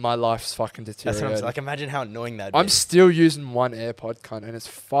AirPod, my life's fucking That's what I'm deteriorated. saying. Like imagine how annoying that'd be. I'm still using one AirPod, cunt, and it's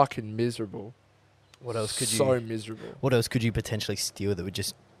fucking miserable. What else could So you? miserable. What else could you potentially steal that would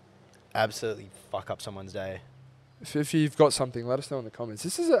just absolutely fuck up someone's day? If you've got something, let us know in the comments.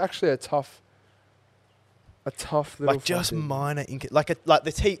 This is actually a tough little Like just fucking- minor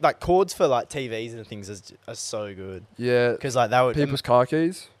like cords for like TVs and things are so good. Yeah. Because like that would People's car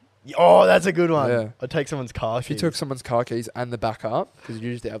keys. Oh, that's a good one. Yeah. I'd take someone's car. If you took someone's car keys and the backup, because you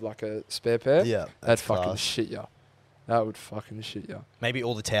usually have like a spare pair, yeah, that'd that's fucking class. shit ya. That would fucking shit ya. Maybe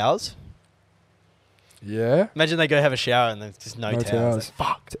all the towels. Yeah. Imagine they go have a shower and there's just no towels. Like,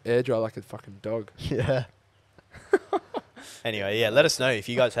 fuck. To air dry like a fucking dog. Yeah. Anyway, yeah, let us know if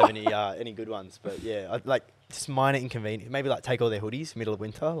you guys have any good ones. But yeah, I'd like just minor inconvenience. Maybe like take all their hoodies middle of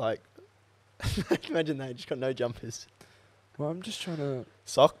winter. Like, imagine they just got no jumpers. Well, I'm just trying to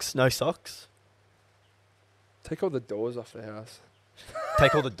Socks, no socks. take all the doors off the house.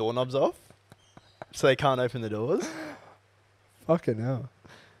 Take all the doorknobs off, so they can't open the doors. Fucking hell.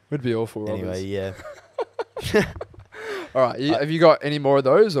 Would be awful, Robbers. Anyway, yeah. All right, have you got any more of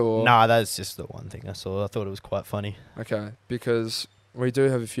those or? Nah, that's just the one thing I saw. I thought it was quite funny. Okay, because we do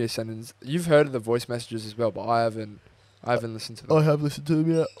have a few sentences. You've heard of the voice messages as well, but I haven't listened to them. I have listened to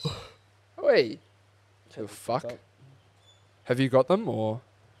them, yeah. Wait. The fuck? Have you got them or?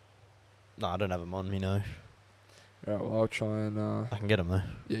 No, I don't have them on me, no. Right, well, I'll try and. I can get them though.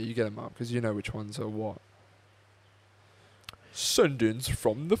 Yeah, you get them up because you know which ones are what. Send-ins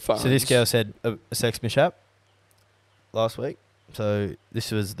from the fans. So this girl said a sex mishap last week. So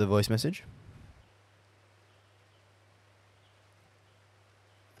this was the voice message.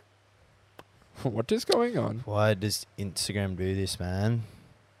 What is going on? Why does Instagram do this, man?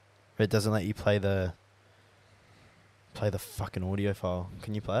 It doesn't let you play the fucking audio file.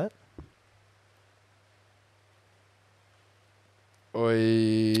 Can you play it?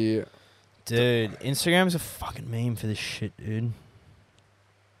 Oi. Dude, Instagram's a fucking meme for this shit, dude.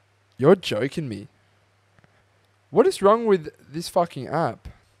 You're joking me. What is wrong with this fucking app?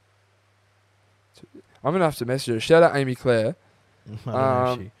 I'm gonna have to message her. Shout out Amy Claire. I don't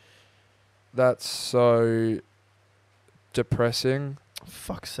know if she... That's so depressing.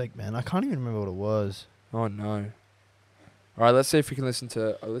 Fuck's sake, man. I can't even remember what it was. Oh no. Alright, let's see if we can listen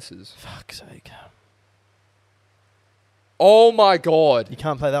to Alyssa's. Fuck's sake. Oh my god. You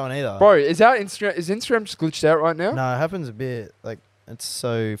can't play that one either. Bro, is Instagram just glitched out right now? No, it happens a bit. Like, it's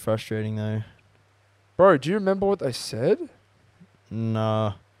so frustrating though. Bro, do you remember what they said?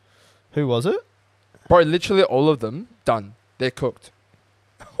 No. Who was it? Bro, literally all of them, done. They're cooked.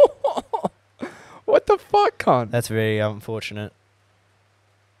 What the fuck, cunt? That's very unfortunate.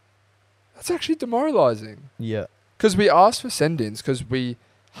 That's actually demoralizing. Yeah. Because we asked for send-ins because we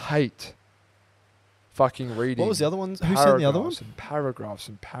hate fucking reading. What was the other one? Who sent the other one? Paragraphs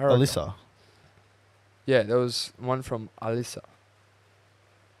and paragraphs. Alyssa. Yeah, there was one from Alyssa.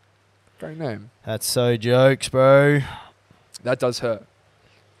 Great name. That's so jokes, bro. That does hurt.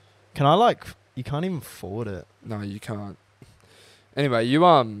 Can I like... You can't even forward it. No, you can't. Anyway,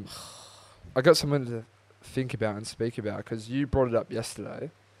 I got something to think about and speak about because you brought it up yesterday,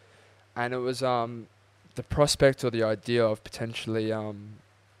 and it was the prospect or the idea of potentially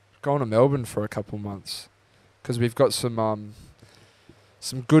going to Melbourne for a couple months because we've got some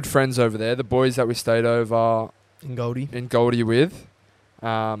good friends over there. The boys that we stayed over In Goldie with,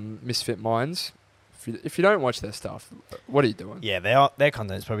 Misfit Minds. If you don't watch their stuff, what are you doing? Yeah, their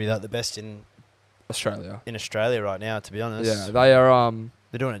content's probably like the best in Australia right now, to be honest. Yeah, they are.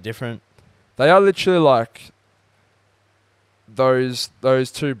 They're doing it different. They are literally like those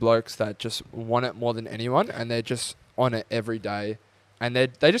two blokes that just want it more than anyone, and they're just on it every day, and they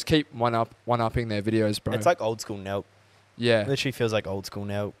just keep one-upping their videos, bro. It's like old school Nelk. Yeah, It literally feels like old school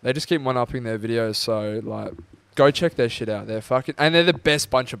Nelk. they just keep one-upping their videos. So like, go check their shit out. They're fucking, and they're the best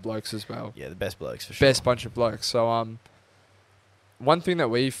bunch of blokes as well. Yeah, the best blokes for sure. Best bunch of blokes. So one thing that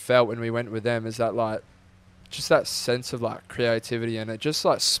we felt when we went with them is that like, just that sense of like creativity, and it just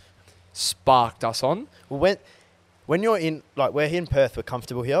like sparked us on. Well, when you're in, like, we're here in Perth, we're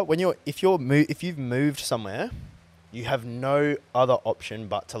comfortable here. If you've moved somewhere, you have no other option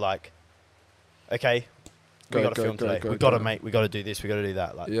but to like, okay, we got to film today. We got to do this. We got to do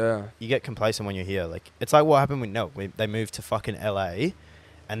that. Like, Yeah. you get complacent when you're here. Like, it's like what happened with Nelk. They moved to fucking LA,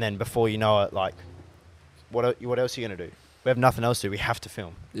 and then before you know it, like, what else are you gonna do? We have nothing else to do. We have to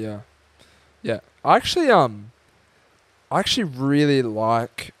film. Yeah. Yeah. I actually really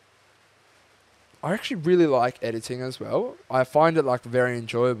like I actually really like editing as well. I find it like very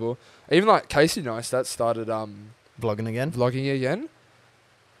enjoyable. Even like Casey Neistat started Vlogging again.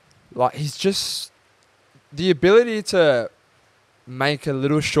 Like he's just the ability to make a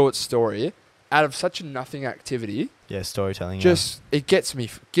little short story out of such a nothing activity. Yeah, storytelling. Just it gives me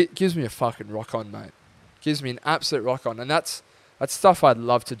a fucking rock on, mate. Gives me an absolute rock on, and that's stuff I'd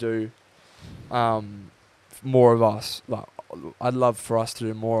love to do. More of us, like I'd love for us to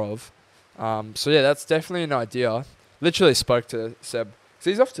do more of. So yeah, that's definitely an idea. Literally spoke to Seb. So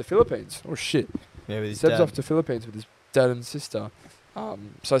he's off to Philippines. Oh shit. Yeah, with his Seb's dad. off to Philippines with his dad and sister.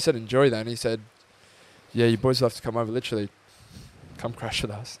 So I said enjoy that, and he said, "Yeah, you boys will have to come over. Literally, come crash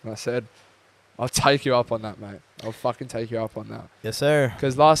with us." And I said, "I'll take you up on that, mate. I'll fucking take you up on that." Yes, sir.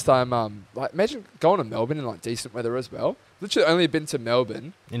 Because last time, like imagine going to Melbourne in like decent weather as well. Literally only been to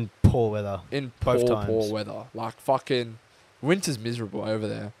Melbourne In poor weather. in Both poor times. weather. Like fucking winter's miserable over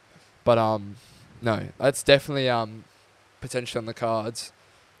there. But no, that's definitely potentially on the cards.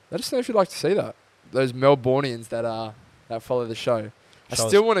 Let us know if you'd like to see that. Those Melbournians that follow the show. I Show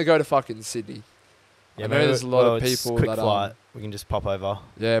still us. want to go to fucking Sydney. Yeah, I know there's a lot of it's people quick that flight. We can just pop over.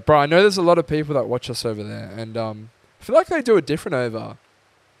 yeah, bro. I know there's a lot of people that watch us over there, and I feel like they do it different over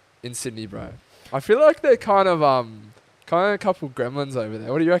in Sydney, bro. I feel like they're kind of a couple gremlins over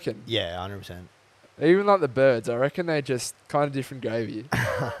there. What do you reckon? Yeah, 100%. Even like the birds, I reckon they're just kind of different gravy.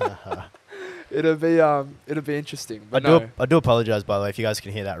 It'll be interesting. But I do apologize, by the way, if you guys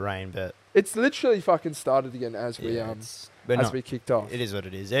can hear that rain, but it's literally fucking started again as we kicked off. It is what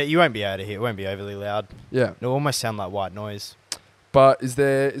it is. You won't be able to hear. It won't be overly loud. Yeah. It'll almost sound like white noise. But is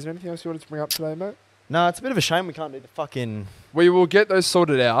there anything else you wanted to bring up today, mate? No, it's a bit of a shame we can't do the fucking... We will get those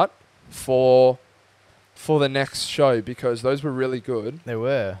sorted out for the next show because those were really good. They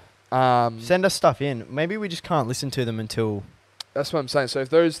were. Send us stuff in. Maybe we just can't listen to them until... That's what I'm saying. So if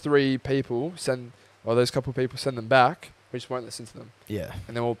those those couple people send them back, we just won't listen to them. Yeah.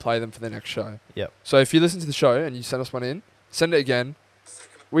 And then we'll play them for the next show. Yep. So if you listen to the show and you send us one in, send it again.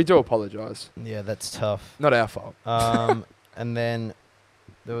 We do apologise. Yeah, that's tough. Not our fault. And then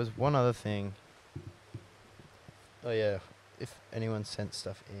there was one other thing. Oh, yeah. If anyone sent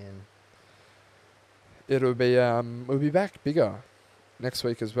stuff in... It'll be we'll be back bigger next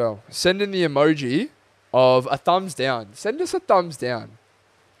week as well. Send in the emoji of a thumbs down. Send us a thumbs down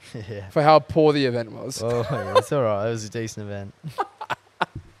Yeah. for how poor the event was. Oh, yeah, it's all right. It was a decent event.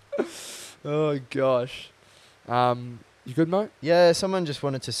 Oh gosh. You good, mate? Yeah, someone just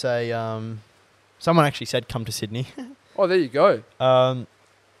wanted to say... someone actually said come to Sydney. Oh, there you go.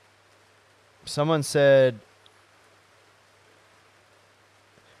 Someone said...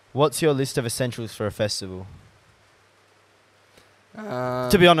 What's your list of essentials for a festival?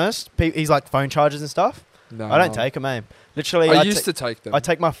 To be honest, he's like phone chargers and stuff. No. I don't take them, eh? Literally, I used to take them. I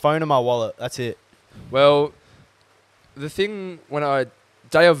take my phone and my wallet. That's it. Well, the thing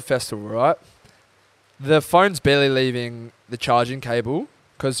day of a festival, right? The phone's barely leaving the charging cable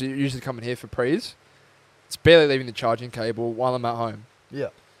because you usually come in here for pre's. It's barely leaving the charging cable while I'm at home. Yeah.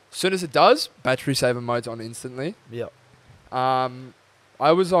 As soon as it does, battery saver mode's on instantly. Yeah.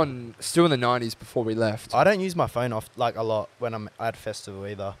 I was still in the 90s before we left. I don't use my phone off like a lot when I'm at a festival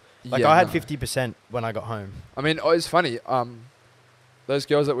either. Like Yeah, I had no. 50% when I got home. I mean, it's funny. Those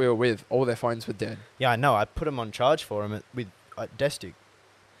girls that we were with, all their phones were dead. Yeah, I know. I put them on charge for them with Destic.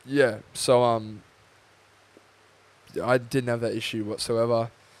 Yeah. So I didn't have that issue whatsoever.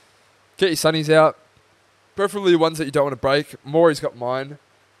 Get your sunnies out, preferably ones that you don't want to break. Maury's got mine.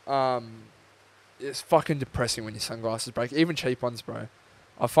 It's fucking depressing when your sunglasses break, even cheap ones, bro.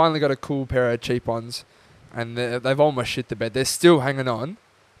 I finally got a cool pair of cheap ones, and they've almost shit the bed. They're still hanging on,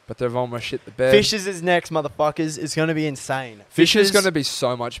 but they've almost shit the bed. Fishes is next, motherfuckers. It's going to be insane. Fishes is going to be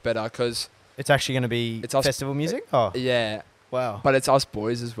so much better because it's actually going to be It's us- festival music? Oh, yeah, wow. but it's us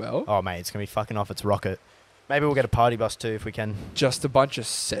boys as well. Oh, mate, it's going to be fucking off its rocket. Maybe we'll get a party bus too if we can. Just a bunch of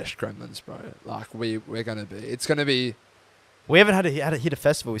sesh gremlins, bro. Like we're gonna be. It's gonna be. We haven't had to hit a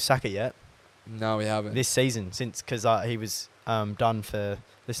festival with Saka yet No, we haven't. this season since because he was done for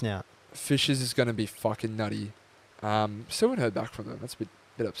this now. Fishes is gonna be fucking nutty. Still haven't heard back from them. That's a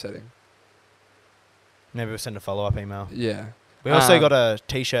bit upsetting. Maybe we'll send a follow-up email. Yeah. We also got a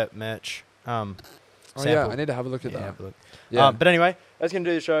T-shirt merch. Oh yeah, sample. I need to have a look at Yeah, that. have a look. Yeah. But anyway, that's going to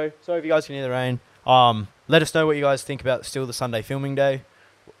do the show. Sorry if you guys can hear the rain. Let us know what you guys think about still the Sunday filming day.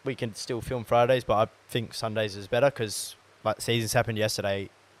 We can still film Fridays, but I think Sundays is better because like Seasons happened yesterday.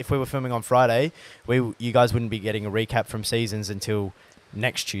 If we were filming on Friday, you guys wouldn't be getting a recap from Seasons until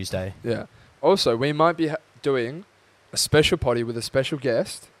next Tuesday. Yeah. Also, we might be doing a special potty with a special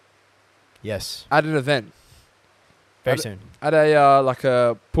guest Yes. at an event. Very soon. At a like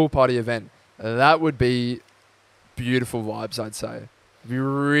a pool party event. That would be beautiful vibes, I'd say. It'd be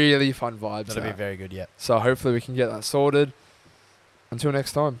really fun vibes. That'd be very good, yeah. So hopefully we can get that sorted. Until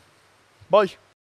next time. Bye.